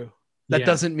are true. That yeah,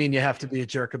 doesn't mean you have to be a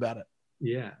jerk about it.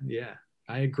 yeah,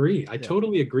 I agree. I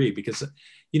totally agree, because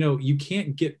you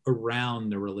can't get around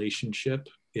the relationship.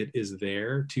 It is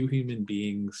there. Two human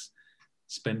beings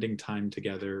spending time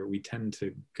together. We tend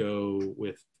to go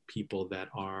with people that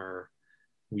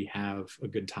we have a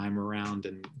good time around,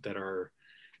 and that are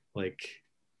like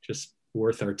just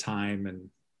worth our time, and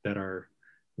that are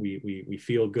we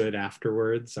feel good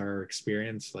afterwards. Our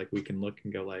experience, like we can look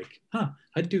and go like,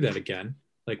 I'd do that again,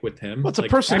 like with him. Well, it's a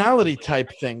like, personality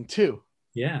type thing too.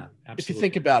 Yeah, absolutely. If you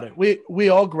think about it, we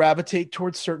all gravitate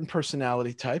towards certain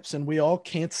personality types, and we all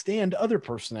can't stand other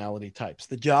personality types.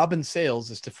 The job in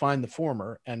sales is to find the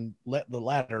former and let the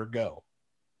latter go.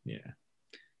 Yeah,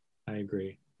 I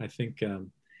agree. I think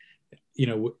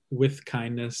with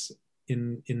kindness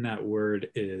in that word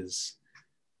is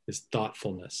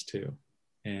thoughtfulness too,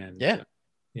 and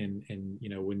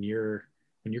when you're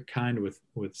kind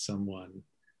with someone,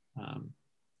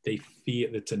 they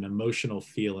feel it's an emotional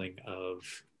feeling of,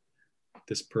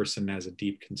 this person has a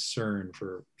deep concern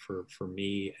for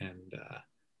me, and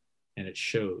it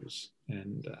shows.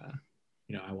 And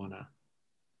I want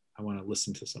to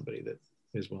listen to somebody that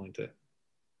is willing to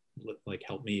like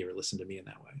help me or listen to me in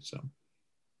that way. So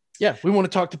yeah, we want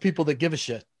to talk to people that give a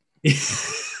shit.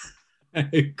 I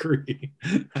agree.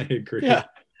 Yeah.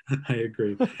 I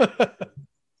agree.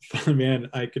 Man,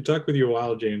 I could talk with you a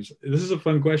while, James. This is a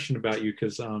fun question about you,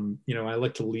 because I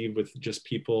like to leave with just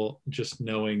people just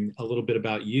knowing a little bit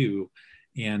about you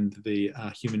and the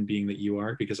human being that you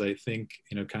are, because I think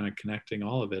kind of connecting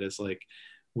all of it is like,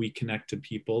 we connect to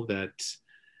people that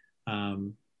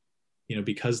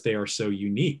because they are so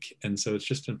unique, and so it's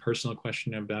just a personal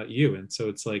question about you. And so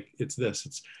it's like, it's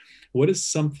what is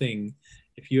something,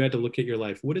 if you had to look at your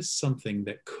life, what is something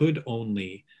that could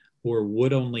only or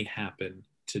would only happen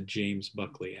to James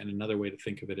Buckley? And another way to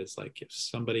think of it is like, if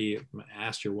somebody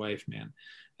asked your wife, man,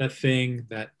 that thing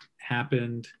that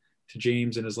happened to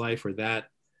James in his life, or that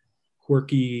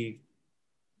quirky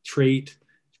trait,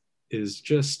 is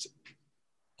just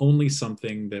only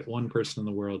something that one person in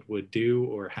the world would do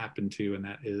or happen to, and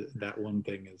that one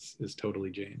thing is totally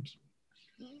James.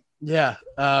 Yeah.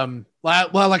 Well,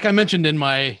 like I mentioned in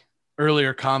my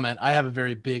earlier comment, I have a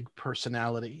very big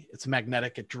personality. It's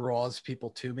magnetic. It draws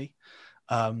people to me.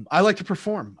 I like to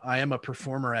perform. I am a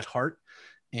performer at heart.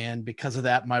 And because of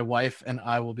that, my wife and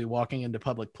I will be walking into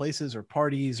public places or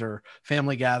parties or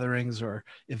family gatherings or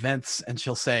events, and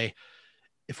she'll say,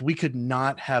 if we could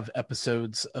not have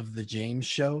episodes of the James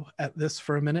Show at this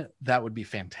for a minute, that would be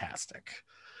fantastic.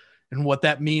 And what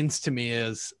that means to me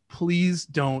is, please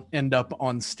don't end up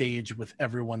on stage with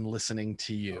everyone listening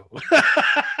to you.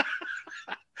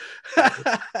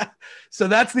 So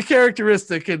that's the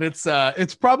characteristic, and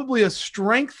it's probably a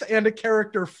strength and a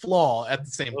character flaw at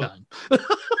the same time.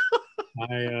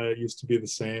 I used to be the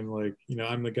same. Like,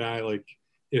 I'm the guy, like,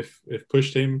 if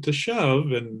push came to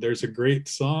shove and there's a great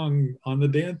song on the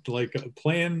dance, like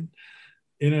playing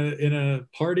in a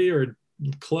party or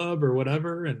club or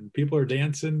whatever, and people are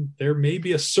dancing, there may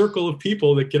be a circle of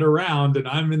people that get around, and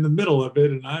I'm in the middle of it,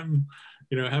 and I'm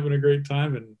having a great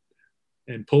time, and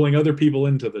pulling other people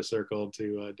into the circle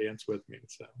to dance with me.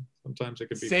 So sometimes it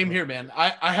could be same fun. here, man.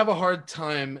 I have a hard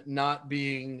time not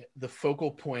being the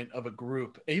focal point of a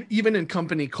group. Even in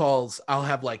company calls, I'll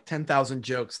have like 10,000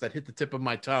 jokes that hit the tip of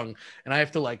my tongue, and I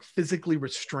have to like physically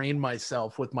restrain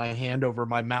myself with my hand over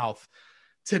my mouth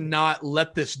to not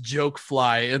let this joke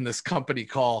fly in this company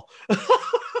call.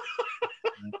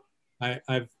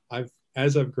 I've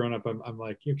as I've grown up, I'm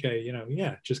like, okay,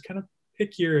 just kind of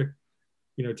pick your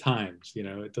times.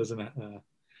 It doesn't.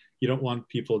 You don't want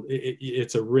people.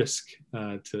 It's a risk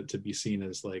to be seen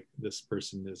as like this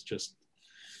person is just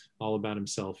all about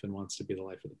himself and wants to be the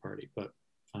life of the party. But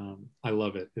I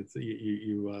love it. It's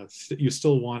you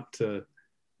still want to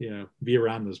be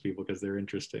around those people because they're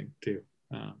interesting too.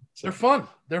 They're fun.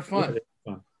 They're fun. Yeah, they're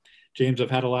fun. James, I've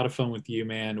had a lot of fun with you,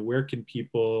 man. Where can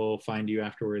people find you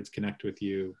afterwards, connect with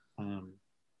you?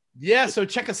 So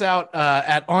check us out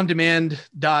at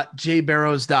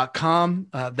ondemand.jbarrows.com.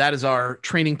 That is our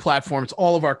training platform. It's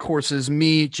all of our courses,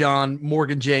 me, John,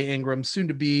 Morgan J. Ingram, soon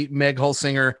to be Meg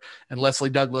Hulsinger, and Leslie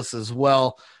Douglas as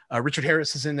well. Richard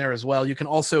Harris is in there as well. You can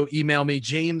also email me,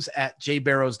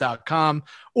 james@jbarrows.com,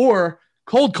 or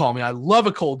cold call me. I love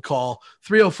a cold call,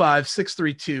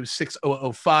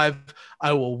 305-632-6005.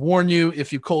 I will warn you,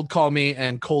 if you cold call me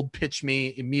and cold pitch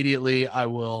me immediately, I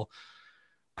will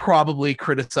probably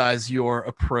criticize your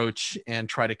approach and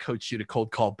try to coach you to cold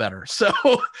call better. So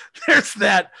there's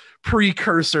that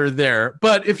precursor there.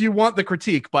 But if you want the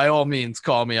critique, by all means,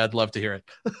 call me. I'd love to hear it.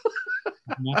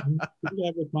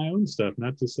 With my own stuff,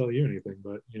 not to sell you anything,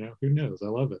 but who knows? I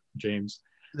love it. James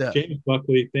Yeah. James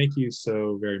Buckley, thank you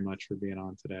so very much for being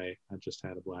on today. I just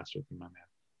had a blast with you, my man.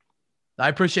 I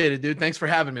appreciate it, dude. Thanks for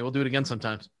having me. We'll do it again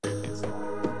sometimes.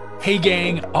 Hey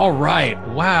gang, all right.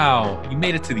 Wow, you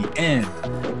made it to the end.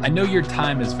 I know your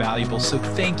time is valuable, so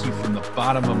thank you from the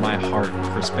bottom of my heart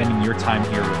for spending your time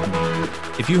here with me.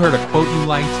 If you heard a quote you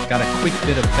liked, got a quick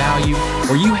bit of value,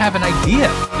 or you have an idea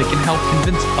that can help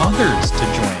convince others to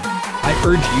join, I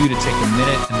urge you to take a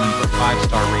minute and leave a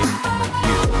 5-star rating and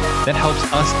review. That helps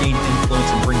us gain influence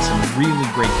and bring some really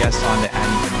great guests on to add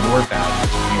even more value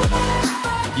to you and others.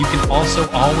 You can also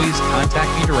always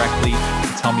contact me directly to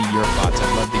tell me your thoughts.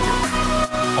 I'd love to hear from you.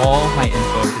 All my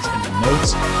info is in the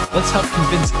notes. Let's help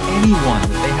convince anyone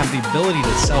that they have the ability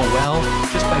to sell well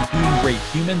just by being great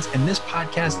humans, and this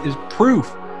podcast is proof.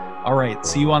 All right,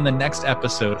 see you on the next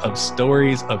episode of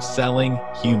Stories of Selling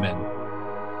Human.